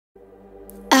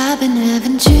I've been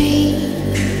having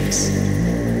dreams,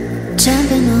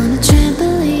 jumping on a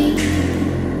trampoline,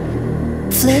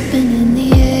 flipping in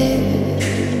the air.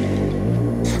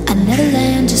 I never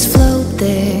land, just float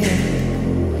there.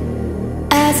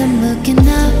 As I'm looking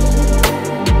up,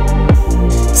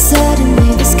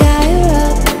 suddenly the sky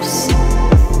erupts.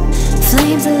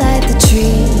 Flames alight the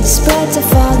trees, spread to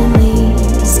far